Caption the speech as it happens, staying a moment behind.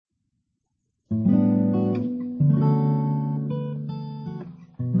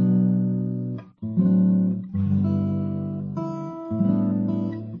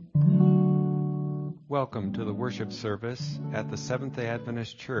welcome to the worship service at the Seventh-day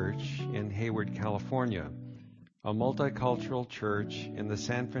Adventist Church in Hayward, California, a multicultural church in the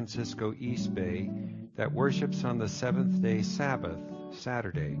San Francisco East Bay that worships on the seventh-day Sabbath,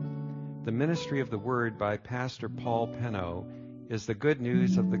 Saturday. The ministry of the Word by Pastor Paul Penno is the good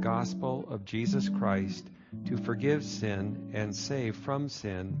news of the gospel of Jesus Christ to forgive sin and save from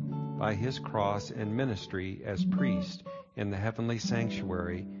sin by his cross and ministry as priest in the heavenly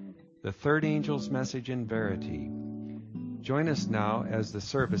sanctuary, the third angel's message in verity. Join us now as the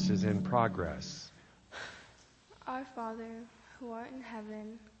service is in progress. Our Father, who art in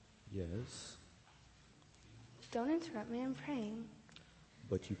heaven. Yes. Don't interrupt me, I'm praying.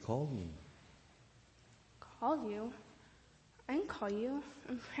 But you called me. Called you? I didn't call you,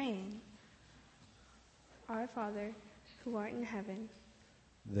 I'm praying. Our Father, who art in heaven.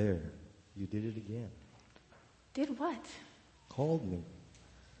 There, you did it again. Did what? Called me.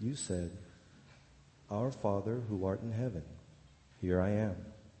 You said, Our Father who art in heaven. Here I am.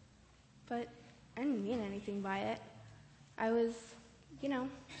 But I didn't mean anything by it. I was,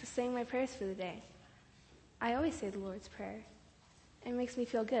 just saying my prayers for the day. I always say the Lord's Prayer. It makes me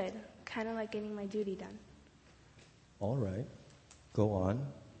feel good, kind of like getting my duty done. All right. Go on.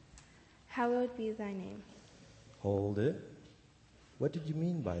 Hallowed be thy name. Hold it. What did you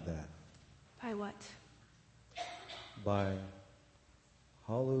mean by that? By what? By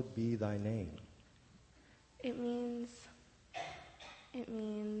hallowed be thy name. It means,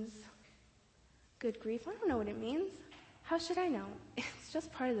 good grief, I don't know what it means. How should I know? It's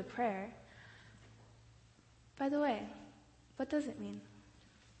just part of the prayer. By the way, what does it mean?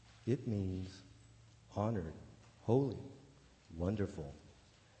 It means honored, holy, wonderful.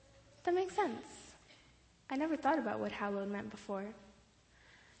 That makes sense. I never thought about what hallowed meant before.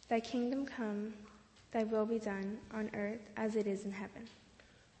 Thy kingdom come, thy will be done on earth as it is in heaven.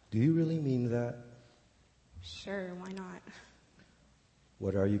 Do you really mean that? Sure, why not?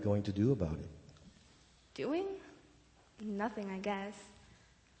 What are you going to do about it? Doing? Nothing, I guess.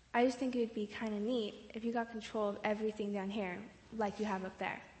 I just think it would be kind of neat if you got control of everything down here, like you have up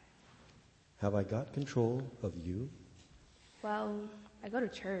there. Have I got control of you? Well, I go to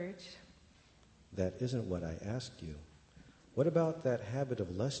church. That isn't what I asked you. What about that habit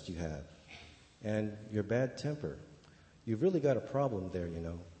of lust you have? And your bad temper? You've really got a problem there, you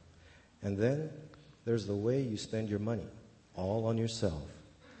know. And then there's the way you spend your money, all on yourself.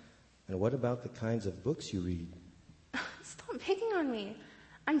 And what about the kinds of books you read? Stop picking on me.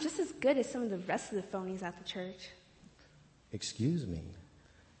 I'm just as good as some of the rest of the phonies at the church. Excuse me.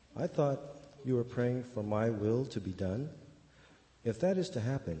 I thought you were praying for my will to be done. If that is to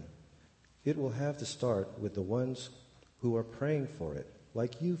happen, it will have to start with the ones who are praying for it,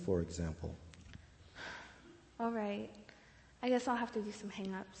 like you, for example. All right. I guess I'll have to do some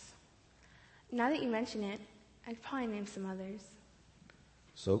hang-ups. Now that you mention it, I'd probably name some others.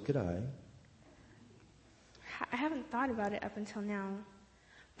 So could I. I haven't thought about it up until now,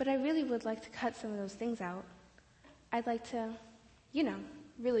 but I really would like to cut some of those things out. I'd like to,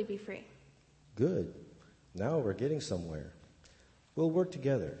 really be free. Good. Now we're getting somewhere. We'll work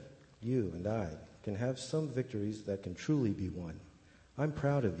together. You and I can have some victories that can truly be won. I'm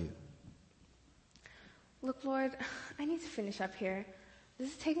proud of you. Look, Lord, I need to finish up here.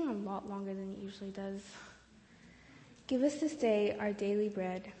 This is taking a lot longer than it usually does. Give us this day our daily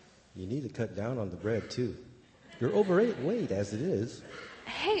bread. You need to cut down on the bread, too. You're overweight as it is.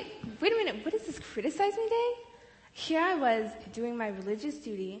 Hey, wait a minute. What is this, criticize me day? Here I was doing my religious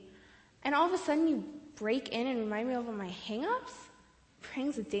duty, and all of a sudden you break in and remind me of all my hang-ups?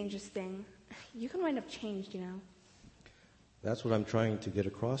 Praying's a dangerous thing. You can wind up changed, That's what I'm trying to get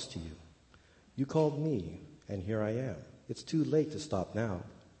across to you. You called me, and here I am. It's too late to stop now.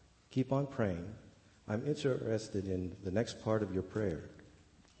 Keep on praying. I'm interested in the next part of your prayer.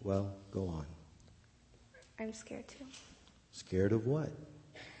 Well, go on. I'm scared too. Scared of what?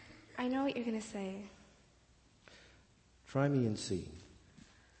 I know what you're going to say. Try me and see.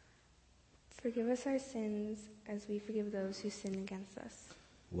 Forgive us our sins as we forgive those who sin against us.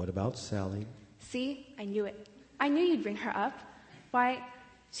 What about Sally? See? I knew it. I knew you'd bring her up. Why,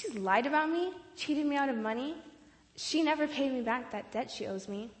 she's lied about me, cheated me out of money. She never paid me back that debt she owes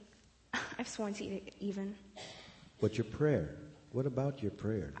me. I've sworn to eat it even. But your prayer? What about your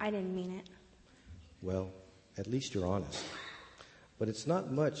prayer? I didn't mean it. Well, at least you're honest. But it's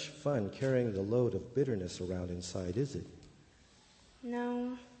not much fun carrying the load of bitterness around inside, is it?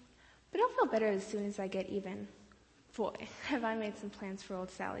 No, but I'll feel better as soon as I get even. Boy, have I made some plans for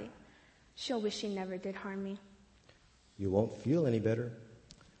old Sally. She'll wish she never did harm me. You won't feel any better.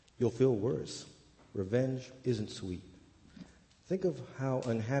 You'll feel worse. Revenge isn't sweet. Think of how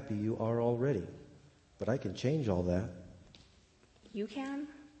unhappy you are already. but I can change all that. You can?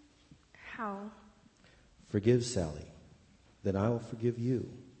 How? Forgive Sally, then I'll forgive you.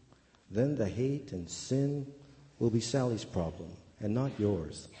 Then the hate and sin will be Sally's problem and not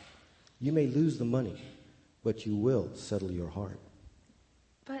yours. You may lose the money, but you will settle your heart.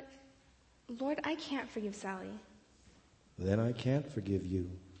 But, Lord, I can't forgive Sally. Then I can't forgive you.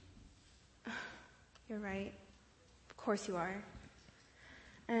 You're right. Of course you are.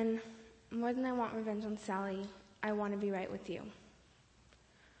 And more than I want revenge on Sally, I want to be right with you.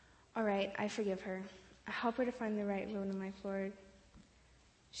 All right, I forgive her. I help her to find the right road in life, Lord.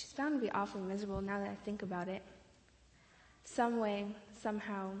 She's bound to be awfully miserable now that I think about it. Some way,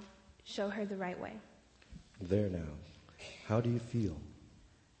 somehow, show her the right way. There now. How do you feel?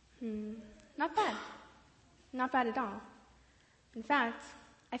 Not bad. Not bad at all. In fact,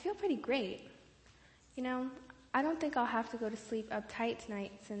 I feel pretty great. You know, I don't think I'll have to go to sleep uptight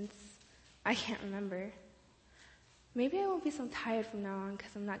tonight since I can't remember. Maybe I won't be so tired from now on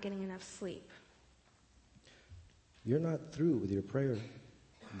because I'm not getting enough sleep. You're not through with your prayer.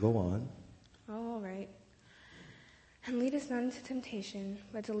 Go on. Oh, all right. And lead us not into temptation,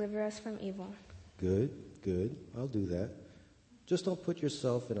 but deliver us from evil. Good. I'll do that. Just don't put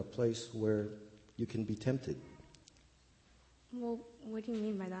yourself in a place where you can be tempted. Well, what do you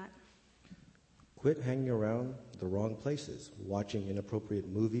mean by that? Quit hanging around the wrong places, watching inappropriate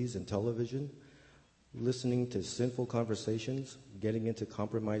movies and television, listening to sinful conversations, getting into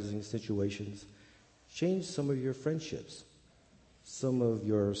compromising situations. Change some of your friendships. Some of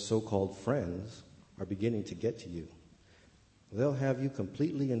your so-called friends are beginning to get to you. They'll have you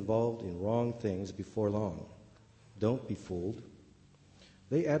completely involved in wrong things before long. Don't be fooled.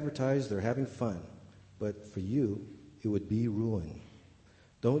 They advertise they're having fun, but for you, it would be ruin.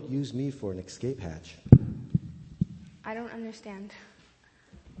 Don't use me for an escape hatch. I don't understand.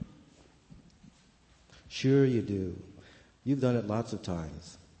 Sure you do. You've done it lots of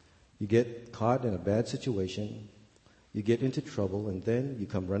times. You get caught in a bad situation, you get into trouble, and then you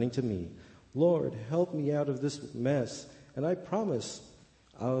come running to me. Lord, help me out of this mess, and I promise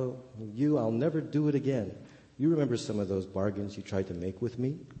I'll never do it again. You remember some of those bargains you tried to make with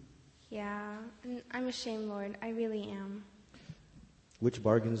me? Yeah, and I'm ashamed, Lord. I really am. Which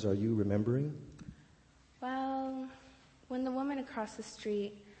bargains are you remembering? Well, when the woman across the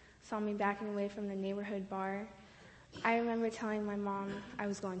street saw me backing away from the neighborhood bar, I remember telling my mom I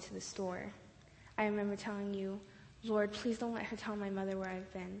was going to the store. I remember telling you, Lord, please don't let her tell my mother where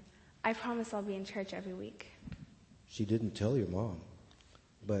I've been. I promise I'll be in church every week. She didn't tell your mom,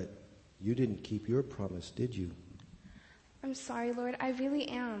 but you didn't keep your promise, did you? I'm sorry, Lord, I really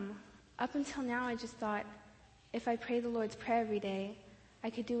am. Up until now, I just thought if I prayed the Lord's Prayer every day, I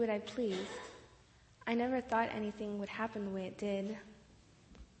could do what I pleased. I never thought anything would happen the way it did.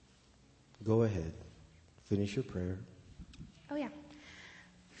 Go ahead. Finish your prayer. Oh, yeah.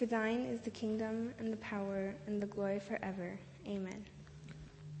 For thine is the kingdom and the power and the glory forever. Amen.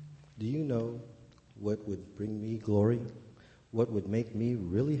 Do you know what would bring me glory? What would make me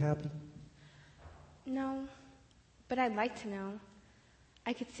really happy? No, but I'd like to know.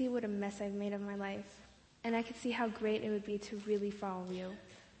 I could see what a mess I've made of my life, and I could see how great it would be to really follow you.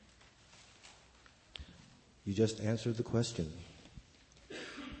 You just answered the question.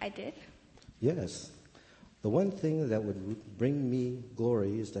 I did? Yes. The one thing that would bring me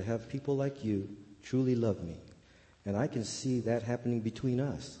glory is to have people like you truly love me. And I can see that happening between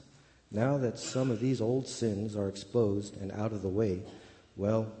us. Now that some of these old sins are exposed and out of the way,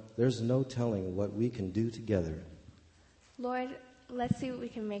 well, there's no telling what we can do together. Lord, let's see what we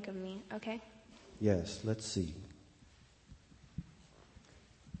can make of me, okay? Yes, let's see.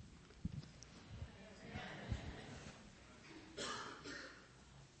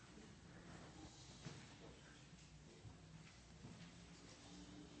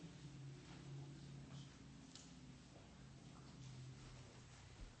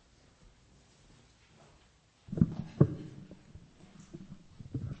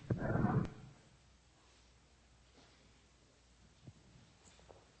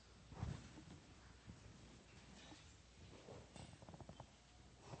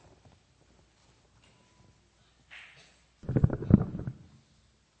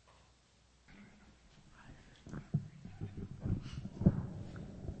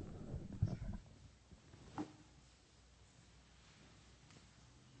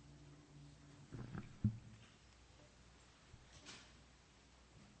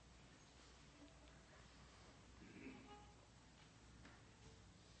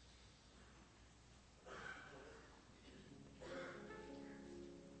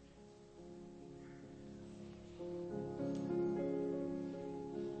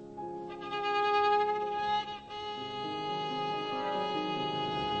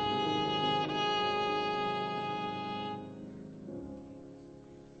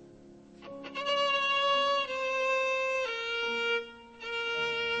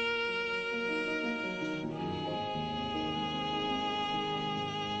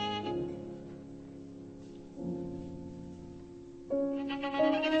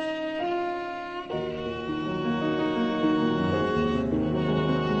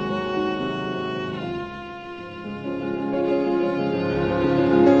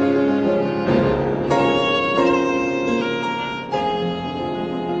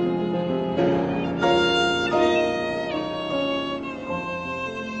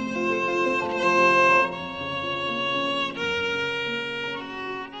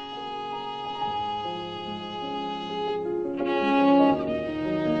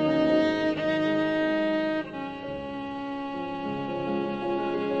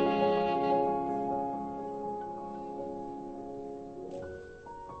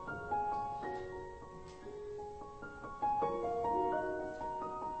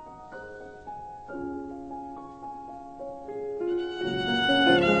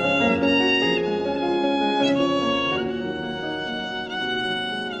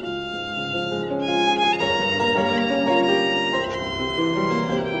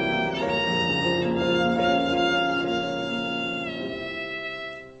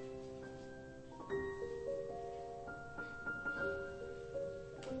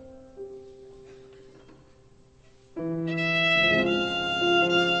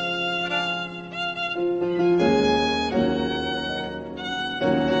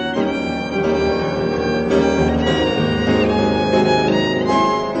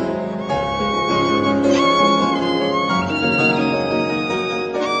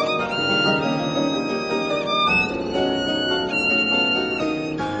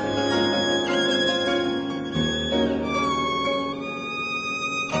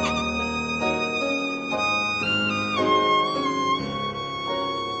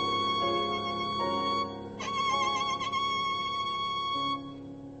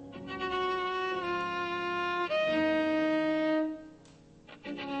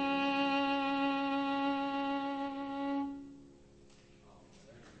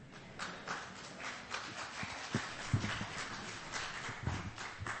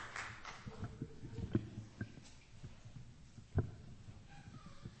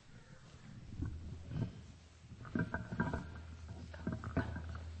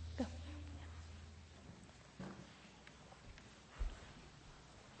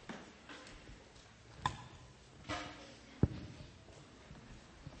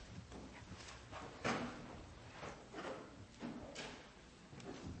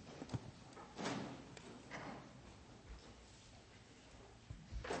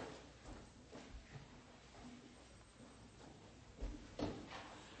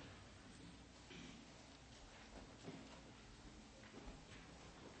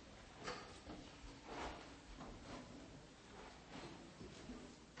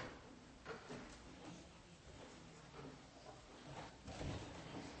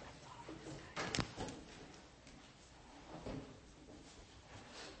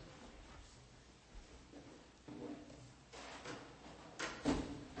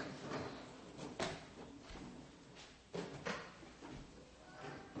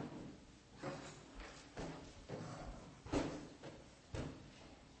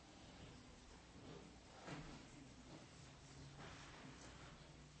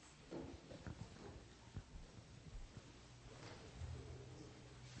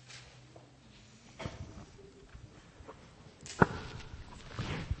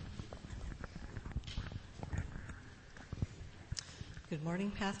 Good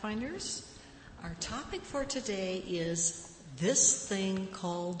morning, Pathfinders. Our topic for today is this thing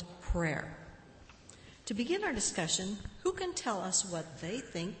called prayer. To begin our discussion, who can tell us what they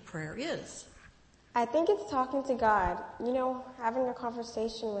think prayer is? I think it's talking to God, having a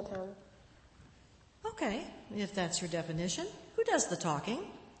conversation with Him. Okay, if that's your definition, who does the talking?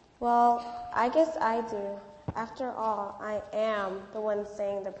 Well, I guess I do. After all, I am the one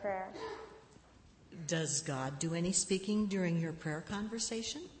saying the prayer. Does God do any speaking during your prayer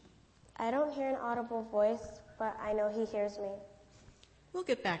conversation? I don't hear an audible voice, but I know He hears me. We'll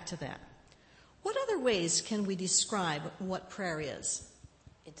get back to that. What other ways can we describe what prayer is?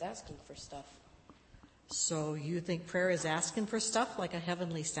 It's asking for stuff. So you think prayer is asking for stuff like a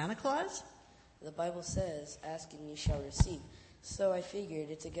heavenly Santa Claus? The Bible says, ask and you shall receive. So I figured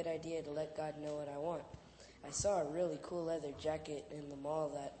it's a good idea to let God know what I want. I saw a really cool leather jacket in the mall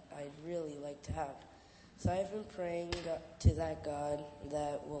that I'd really like to have. So I've been praying to that God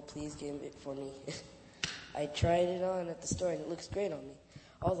that will please give it for me. I tried it on at the store and it looks great on me.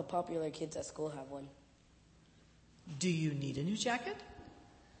 All the popular kids at school have one. Do you need a new jacket?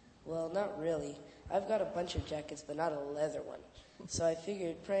 Well, not really. I've got a bunch of jackets, but not a leather one. So I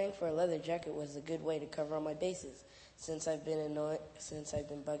figured praying for a leather jacket was a good way to cover all my bases, since I've been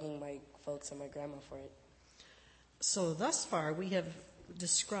bugging my folks and my grandma for it. So thus far, we have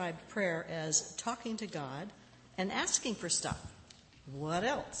described prayer as talking to God and asking for stuff. What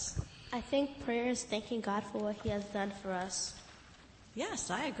else? I think prayer is thanking God for what He has done for us. Yes,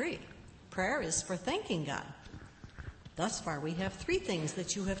 I agree. Prayer is for thanking God. Thus far, we have 3 things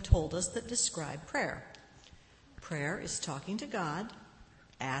that you have told us that describe prayer. Prayer is talking to God,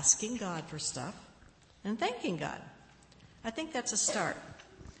 asking God for stuff, and thanking God. I think that's a start.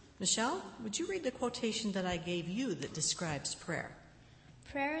 Michelle, would you read the quotation that I gave you that describes prayer?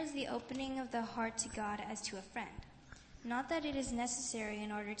 Prayer is the opening of the heart to God as to a friend. Not that it is necessary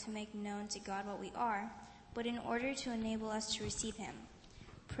in order to make known to God what we are, but in order to enable us to receive Him.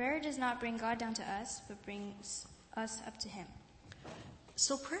 Prayer does not bring God down to us, but brings us up to Him.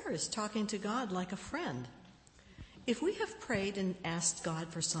 So prayer is talking to God like a friend. If we have prayed and asked God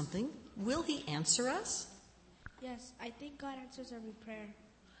for something, will He answer us? Yes, I think God answers every prayer.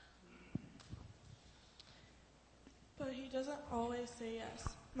 But He doesn't always say yes.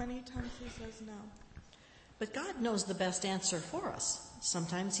 Many times He says no. But God knows the best answer for us.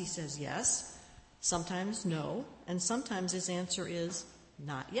 Sometimes He says yes, sometimes no, and sometimes His answer is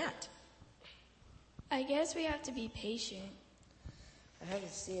not yet. I guess we have to be patient. I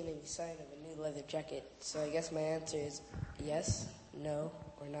haven't seen any sign of a new leather jacket, so I guess my answer is yes, no,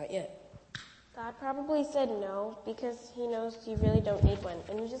 or not yet. God probably said no because He knows you really don't need one,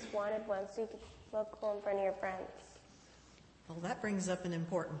 and you just wanted one so you could look cool in front of your friends. Well, that brings up an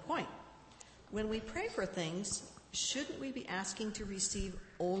important point. When we pray for things, shouldn't we be asking to receive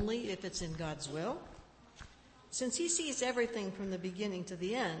only if it's in God's will? Since He sees everything from the beginning to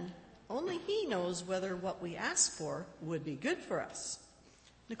the end, only He knows whether what we ask for would be good for us.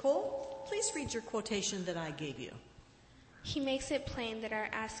 Nicole, please read your quotation that I gave you. He makes it plain that our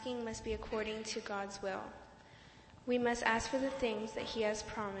asking must be according to God's will. We must ask for the things that He has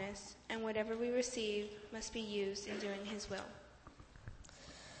promised, and whatever we receive must be used in doing His will.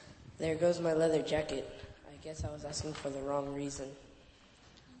 There goes my leather jacket. I guess I was asking for the wrong reason.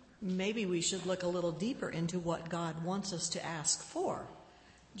 Maybe we should look a little deeper into what God wants us to ask for.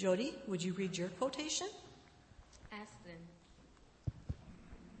 Jody, would you read your quotation? Ask then.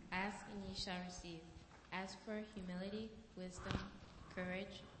 Ask and ye shall receive. Ask for humility, wisdom,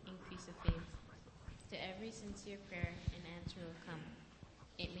 courage, increase of faith. To every sincere prayer, an answer will come.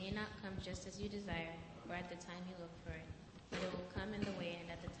 It may not come just as you desire, or at the time you look for it, but it will come in the way and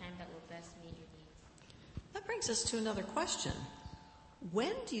at the time that will best meet your needs. That brings us to another question.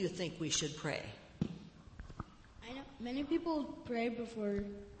 When do you think we should pray? I know many people pray before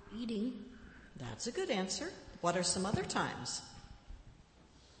eating. That's a good answer. What are some other times?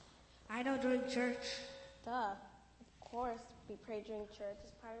 I know during church. Duh. Of course, we pray during church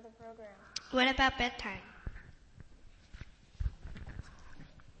as part of the program. What about bedtime?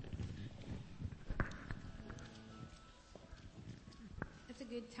 It's a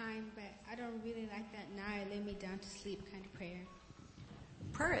good time, but I don't really like that now I lay me down to sleep kind of prayer.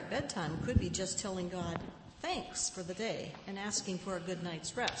 Prayer at bedtime could be just telling God thanks for the day and asking for a good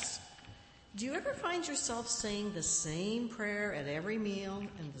night's rest. Do you ever find yourself saying the same prayer at every meal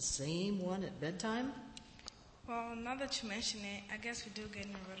and the same one at bedtime? Well, now that you mention it, I guess we do get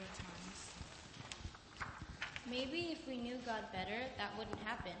in the rut of times. Maybe if we knew God better, that wouldn't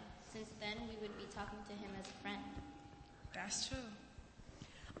happen, since then we would be talking to Him as a friend. That's true.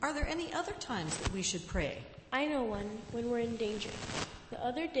 Are there any other times that we should pray? I know one, when we're in danger. The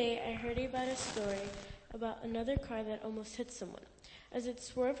other day, I heard about a story about another car that almost hit someone. As it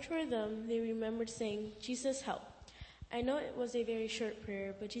swerved toward them, they remembered saying, "Jesus, help." I know it was a very short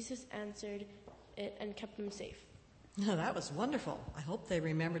prayer, but Jesus answered it and kept them safe. Oh, that was wonderful. I hope they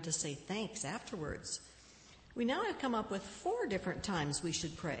remembered to say thanks afterwards. We now have come up with 4 different times we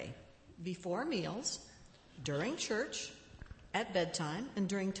should pray. Before meals, during church, at bedtime, and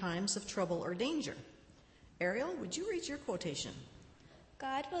during times of trouble or danger. Ariel, would you read your quotation?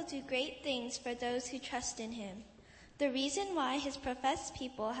 God will do great things for those who trust in Him. The reason why His professed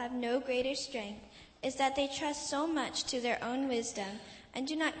people have no greater strength is that they trust so much to their own wisdom and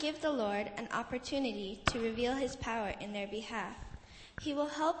do not give the Lord an opportunity to reveal His power in their behalf. He will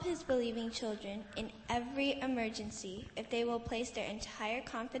help His believing children in every emergency if they will place their entire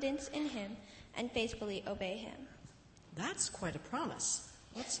confidence in Him and faithfully obey Him. That's quite a promise.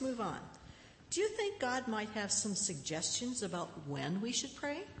 Let's move on. Do you think God might have some suggestions about when we should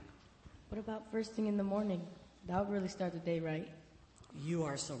pray? What about first thing in the morning? That would really start the day, right? You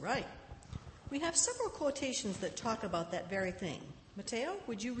are so right. We have several quotations that talk about that very thing. Mateo,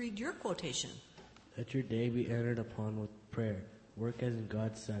 would you read your quotation? Let your day be entered upon with prayer. Work as in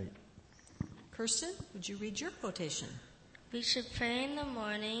God's sight. Kirsten, would you read your quotation? We should pray in the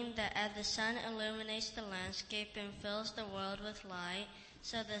morning that as the sun illuminates the landscape and fills the world with light,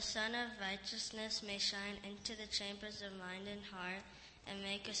 so the sun of righteousness may shine into the chambers of mind and heart and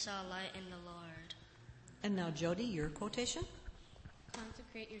make us all light in the Lord. And now, Jody, your quotation?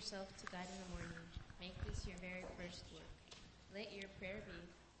 Consecrate yourself to God in the morning. Make this your very first work. Let your prayer be,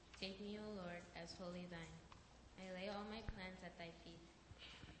 take me, O Lord, as wholly thine. I lay all my plans at thy feet.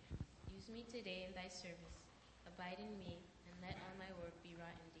 Use me today in thy service. Abide in me, and let all my work be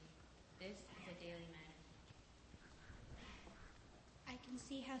wrought in thee. This is a daily matter. I can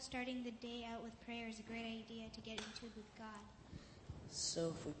see how starting the day out with prayer is a great idea to get into with God.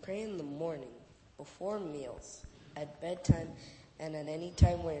 So if we pray in the morning, before meals, at bedtime, and at any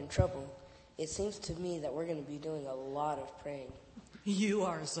time we're in trouble, it seems to me that we're going to be doing a lot of praying. You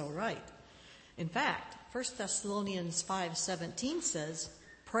are so right. In fact, 1 Thessalonians 5:17 says,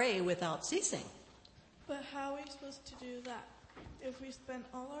 pray without ceasing. But how are we supposed to do that? If we spend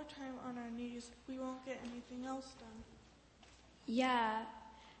all our time on our knees, we won't get anything else done. Yeah,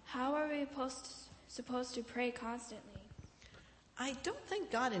 how are we supposed to pray constantly? I don't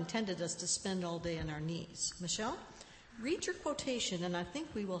think God intended us to spend all day on our knees. Michelle, read your quotation, and I think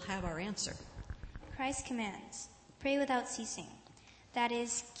we will have our answer. Christ commands, pray without ceasing. That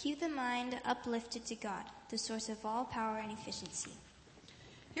is, keep the mind uplifted to God, the source of all power and efficiency.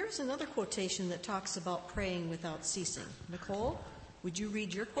 Here's another quotation that talks about praying without ceasing. Nicole, would you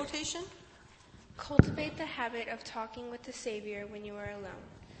read your quotation? Cultivate the habit of talking with the Savior when you are alone,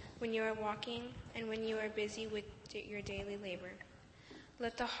 when you are walking, and when you are busy with your daily labor.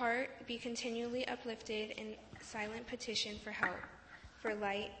 Let the heart be continually uplifted in silent petition for help, for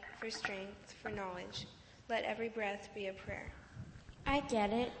light, for strength, for knowledge. Let every breath be a prayer. I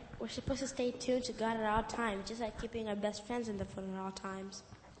get it. We're supposed to stay tuned to God at all times, just like keeping our best friends in the phone at all times.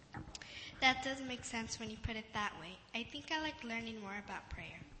 That does make sense when you put it that way. I think I like learning more about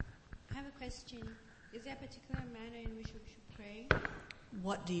prayer. I have a question. Is there a particular manner in which we should pray?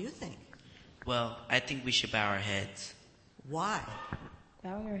 What do you think? Well, I think we should bow our heads. Why?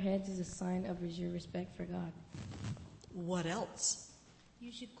 Bowing our heads is a sign of your respect for God. What else?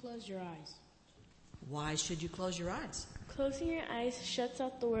 You should close your eyes. Why should you close your eyes? Closing your eyes shuts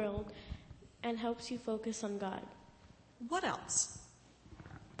out the world and helps you focus on God. What else?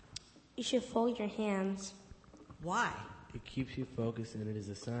 You should fold your hands. Why? It keeps you focused, and it is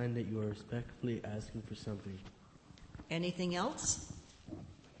a sign that you are respectfully asking for something. Anything else?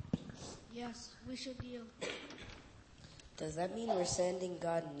 Yes, we should kneel. Does that mean we're sending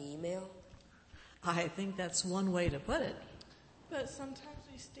God an email? I think that's one way to put it. But sometimes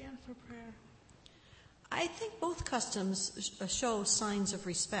we stand for prayer. I think both customs show signs of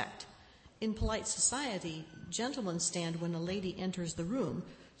respect. In polite society, gentlemen stand when a lady enters the room,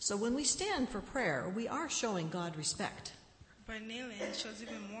 so when we stand for prayer, we are showing God respect. But kneeling shows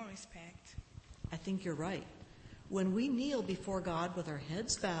even more respect. I think you're right. When we kneel before God with our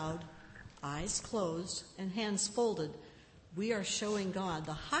heads bowed, eyes closed, and hands folded, we are showing God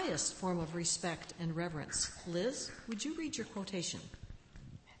the highest form of respect and reverence. Liz, would you read your quotation?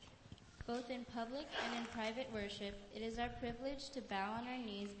 Both in public and in private worship, it is our privilege to bow on our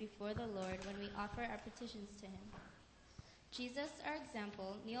knees before the Lord when we offer our petitions to Him. Jesus, our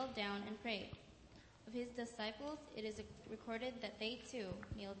example, kneeled down and prayed. Of His disciples, it is recorded that they too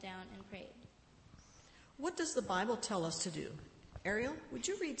kneeled down and prayed. What does the Bible tell us to do? Ariel, would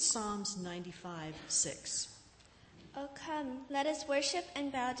you read Psalms 95:6? Oh, come, let us worship and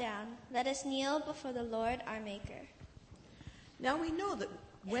bow down. Let us kneel before the Lord our Maker. Now we know that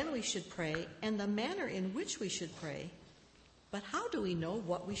when we should pray and the manner in which we should pray, but how do we know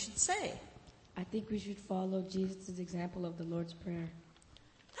what we should say? I think we should follow Jesus' example of the Lord's Prayer.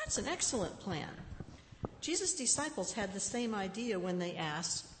 That's an excellent plan. Jesus' disciples had the same idea when they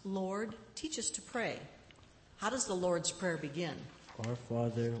asked, Lord, teach us to pray. How does the Lord's Prayer begin? Our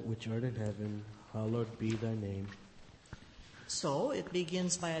Father, which art in heaven, hallowed be thy name. So it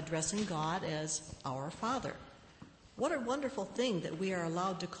begins by addressing God as our Father. What a wonderful thing that we are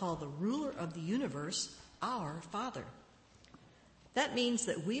allowed to call the ruler of the universe our Father. That means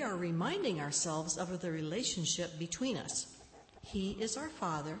that we are reminding ourselves of the relationship between us. He is our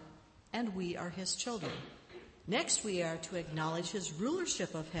Father, and we are His children. Next, we are to acknowledge His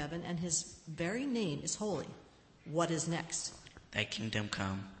rulership of heaven, and His very name is holy. What is next? Thy kingdom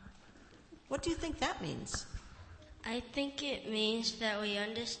come. What do you think that means? I think it means that we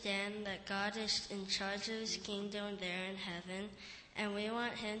understand that God is in charge of His kingdom there in heaven, and we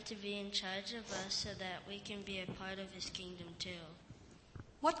want Him to be in charge of us so that we can be a part of His kingdom too.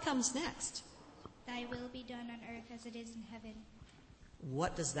 What comes next? Thy will be done on earth as it is in heaven.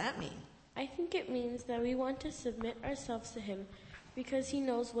 What does that mean? I think it means that we want to submit ourselves to Him because He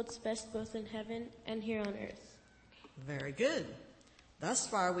knows what's best both in heaven and here on earth. Very good. Thus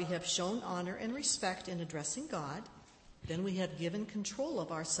far, we have shown honor and respect in addressing God. Then we have given control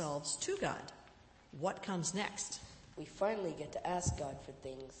of ourselves to God. What comes next? We finally get to ask God for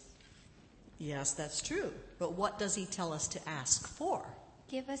things. Yes, that's true. But what does He tell us to ask for?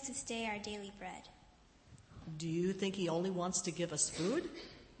 Give us this day our daily bread. Do you think He only wants to give us food?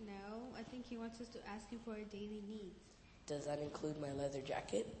 No, I think He wants us to ask Him for our daily needs. Does that include my leather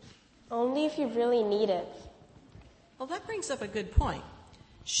jacket? Only if you really need it. Well, that brings up a good point.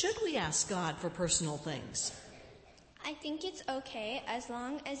 Should we ask God for personal things? I think it's okay as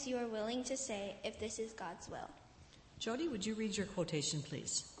long as you are willing to say if this is God's will. Jody, would you read your quotation,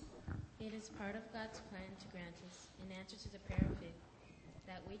 please? It is part of God's plan to grant us, in answer to the prayer of faith,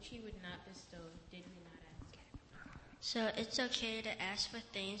 that which He would not bestow, did we not ask. So it's okay to ask for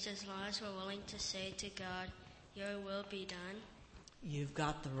things as long as we're willing to say to God, your will be done? You've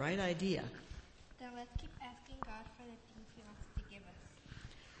got the right idea. Then let's keep asking God for the things He wants to give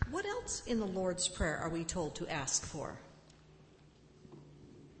us. What else in the Lord's Prayer are we told to ask for?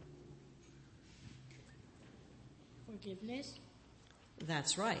 Forgiveness.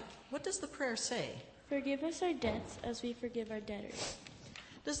 That's right. What does the prayer say? Forgive us our debts as we forgive our debtors.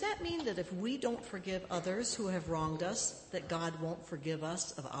 Does that mean that if we don't forgive others who have wronged us, that God won't forgive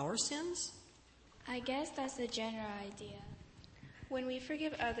us of our sins? I guess that's the general idea. When we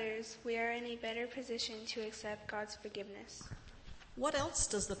forgive others, we are in a better position to accept God's forgiveness. What else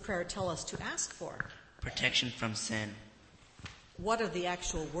does the prayer tell us to ask for? Protection from sin. What are the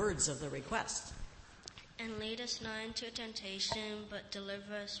actual words of the request? And lead us not into temptation, but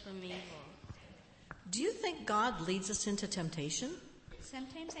deliver us from evil. Do you think God leads us into temptation?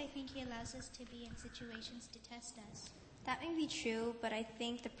 Sometimes I think He allows us to be in situations to test us. That may be true, but I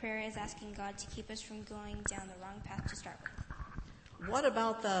think the prayer is asking God to keep us from going down the wrong path to start with. What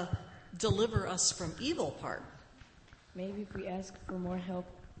about the deliver us from evil part? Maybe if we ask for more help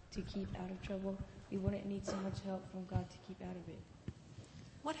to keep out of trouble, we wouldn't need so much help from God to keep out of it.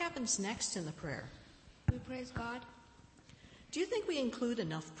 What happens next in the prayer? We praise God. Do you think we include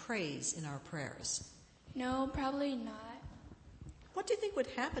enough praise in our prayers? No, probably not. What do you think would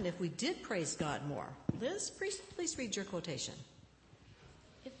happen if we did praise God more? Liz, please read your quotation.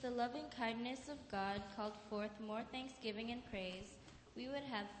 If the loving kindness of God called forth more thanksgiving and praise, we would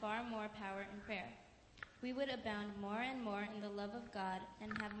have far more power in prayer. We would abound more and more in the love of God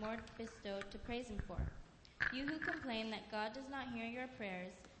and have more bestowed to praise Him for. You who complain that God does not hear your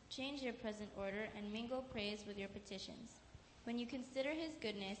prayers, change your present order and mingle praise with your petitions. When you consider His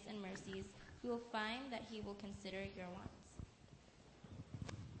goodness and mercies, you will find that He will consider your wants.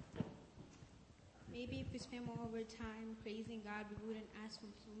 Maybe if we spend more of our time praising God, we wouldn't ask for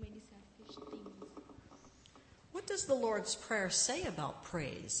so many selfish things. What does the Lord's Prayer say about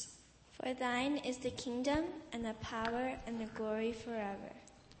praise? For thine is the kingdom and the power and the glory forever.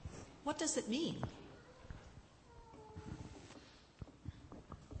 What does it mean?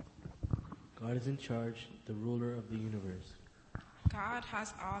 God is in charge, the ruler of the universe. God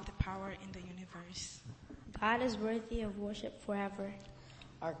has all the power in the universe. God is worthy of worship forever.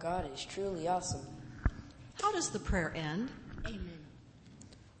 Our God is truly awesome. How does the prayer end? Amen.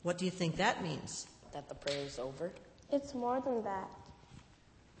 What do you think that means? That the prayer is over? It's more than that.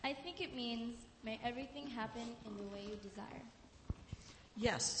 I think it means, may everything happen in the way you desire.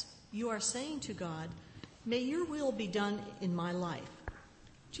 Yes, you are saying to God, may your will be done in my life.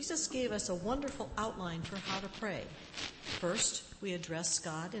 Jesus gave us a wonderful outline for how to pray. First, we address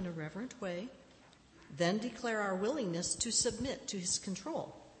God in a reverent way, then declare our willingness to submit to His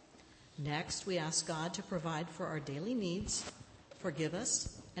control. Next, we ask God to provide for our daily needs, forgive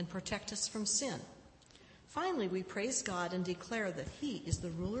us, and protect us from sin. Finally, we praise God and declare that He is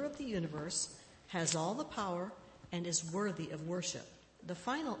the ruler of the universe, has all the power, and is worthy of worship. The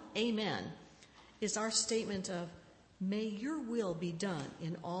final amen is our statement of, may your will be done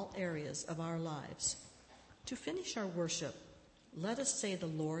in all areas of our lives. To finish our worship, let us say the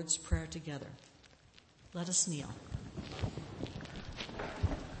Lord's Prayer together. Let us kneel.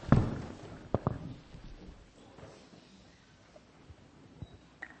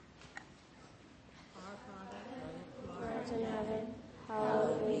 In heaven,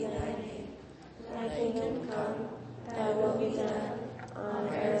 hallowed be thy name. Thy kingdom come, thy will be done, on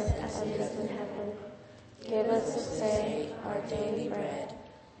earth as it is in heaven. Give us this day our daily bread,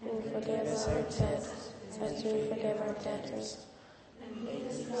 and forgive us our debts as we forgive our debtors. And lead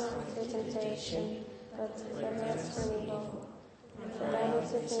us not into temptation, but deliver us from evil. For thine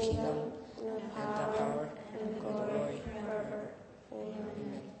is the kingdom, and the power, and the glory forever.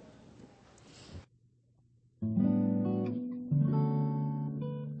 Amen.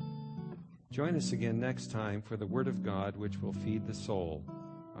 Join us again next time for the Word of God, which will feed the soul.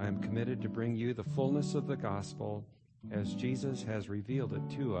 I am committed to bring you the fullness of the gospel as Jesus has revealed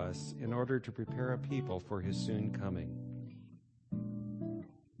it to us in order to prepare a people for his soon coming.